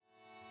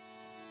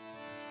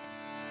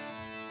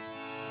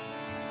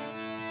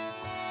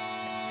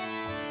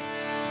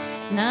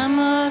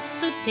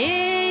Namostu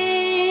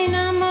Te,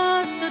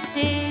 Namostu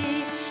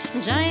Te,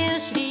 Jaya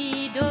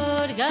Shri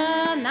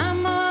Durga,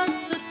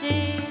 Namostu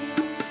Te,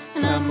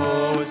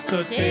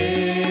 Namostu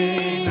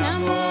Te,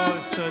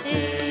 Namostu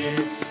Te,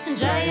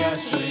 Jaya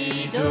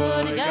Shri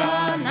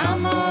Durga,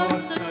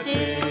 Namostu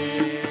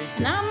Te,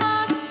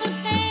 Namostu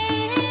Te,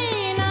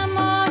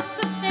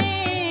 Namostu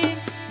Te,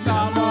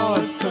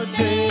 Namostu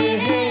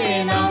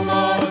Te,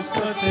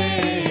 Namostu Te,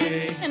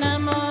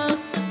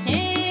 Namostu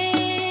Te,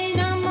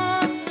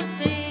 Namostu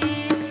Te,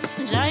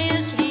 Jaya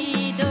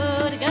Shri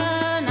Durga,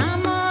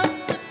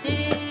 Namostu Te,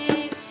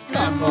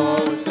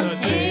 Namostu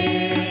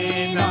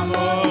Te,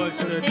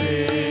 Namostu Te,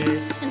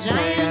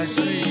 Jaya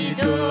Shri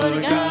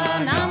Durga,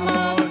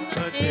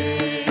 Namostu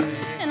Te,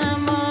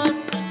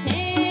 Namostu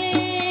Te,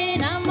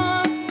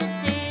 Namostu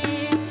Te,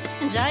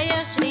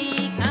 Jaya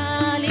Shri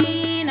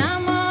Kali,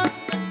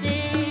 Namostu Te,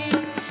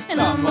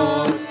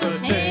 Namostu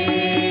Te,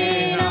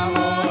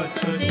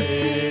 Namostu Te,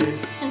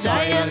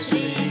 Jaya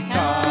Shri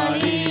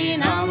Kali,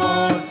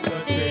 Namostu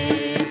Te,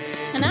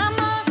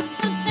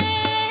 Namostu Te,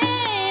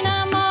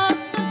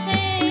 Namostu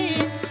Te,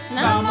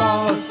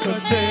 Namostu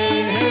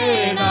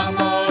Te,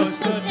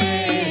 Namostu Te,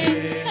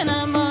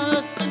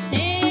 Namostu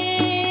Te,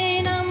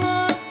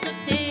 Namostu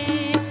Te,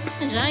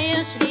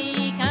 Jaya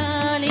Shri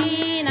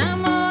Kali,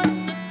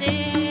 Namostu Te,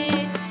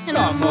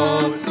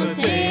 Namostu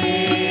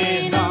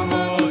Te,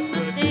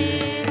 Namostu Te,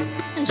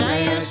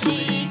 Jaya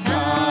Shri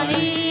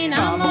Kali,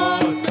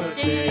 Namostu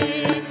Te,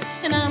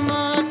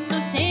 Namostu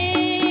Te,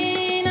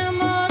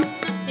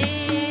 Namostu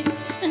Te,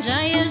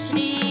 Jaya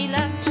Shri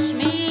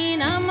Lakshmi,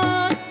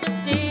 Namostu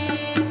Te,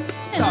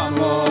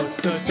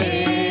 Namostu Te,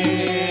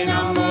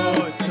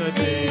 Namostu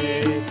Te,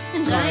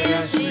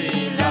 Jaya Shri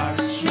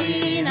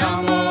Lakshmi,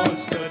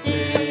 Namostu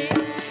Te,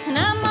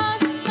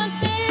 Namostu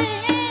Te,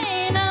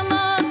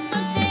 Namostu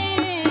Te,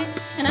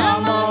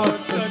 Namostu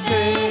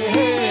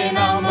Te,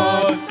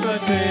 Namostu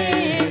Te,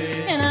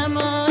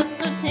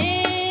 Namostu Te,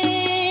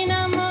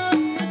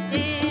 Namostu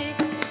Te,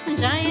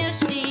 Jaya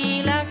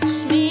Shri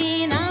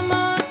Lakshmi,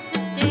 Namostu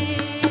Te,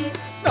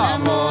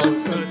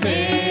 Namostu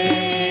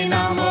Te,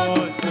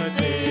 Namostu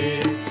Te,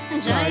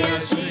 Jaya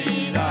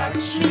Shri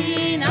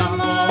Lakshmi,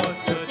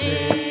 Namostu Te,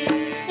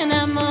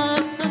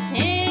 Namostu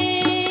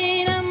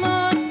Te,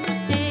 Namostu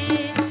Te,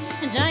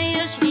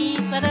 Jaya Shri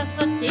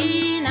Saraswati,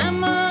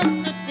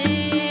 Namostu Te,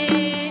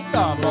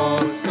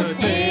 Namostu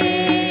Te,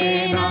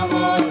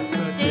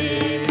 Namostu Te,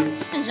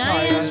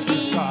 Jaya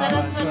Shri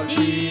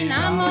Saraswati,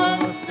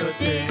 Namostu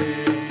Te,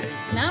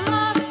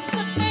 Namostu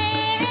Te,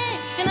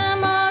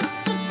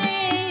 Namostu Te,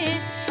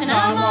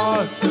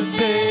 Namostu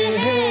Te,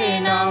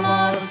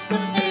 Namostu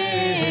Te,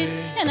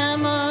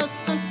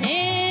 Namostu Te,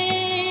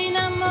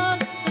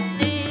 Namostu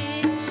Te,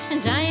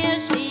 Jaya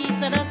Shri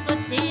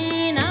Saraswati,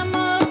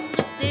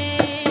 Namostu Te,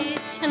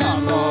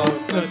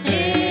 Namostu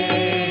Te,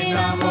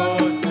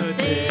 Namostu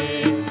Te,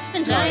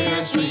 Jaya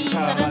Shri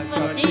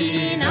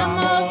Saraswati,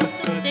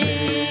 Namostu Te,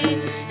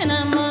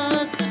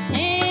 Namostu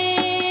Te,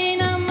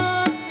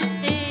 Namostu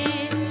Te,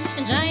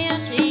 Jaya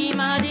Shri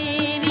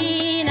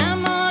Mahadevi,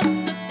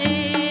 Namostu Te,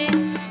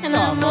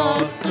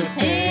 Namostu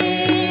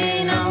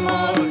Te,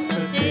 Namostu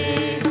Te,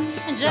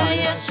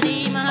 Jaya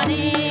Shri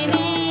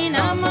Mahadevi,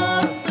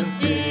 Namostu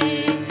Te,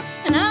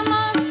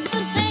 Namostu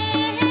Te,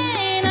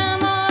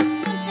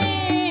 Namostu Te,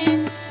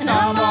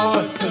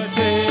 Namostu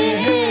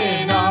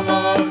Te,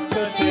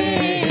 Namostu Te,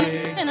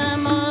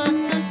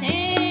 Namostu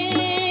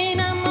Te,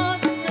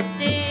 Namostu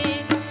Te,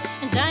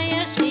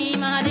 Jaya Shri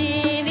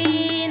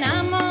Mahadevi,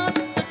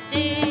 Namostu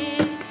Te,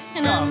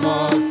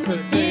 Namostu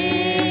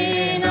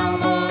Te,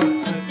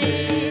 Namostu Te,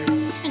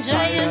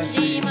 Jaya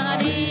Shri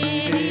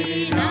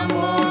Mahadevi,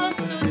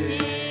 Namostu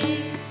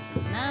Te,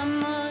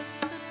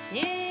 Namostu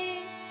Te,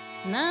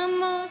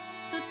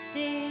 Namostu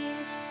Te,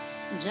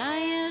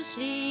 Jaya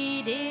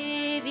Shri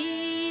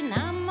Devi,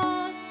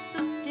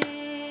 Namostu Te,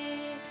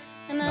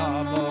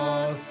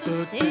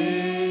 Namostu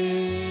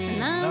Te,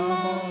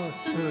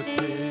 Namostu Te,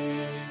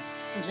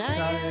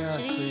 Jaya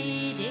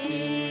Shri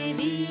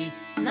Devi,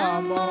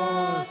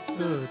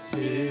 Namostu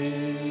Te.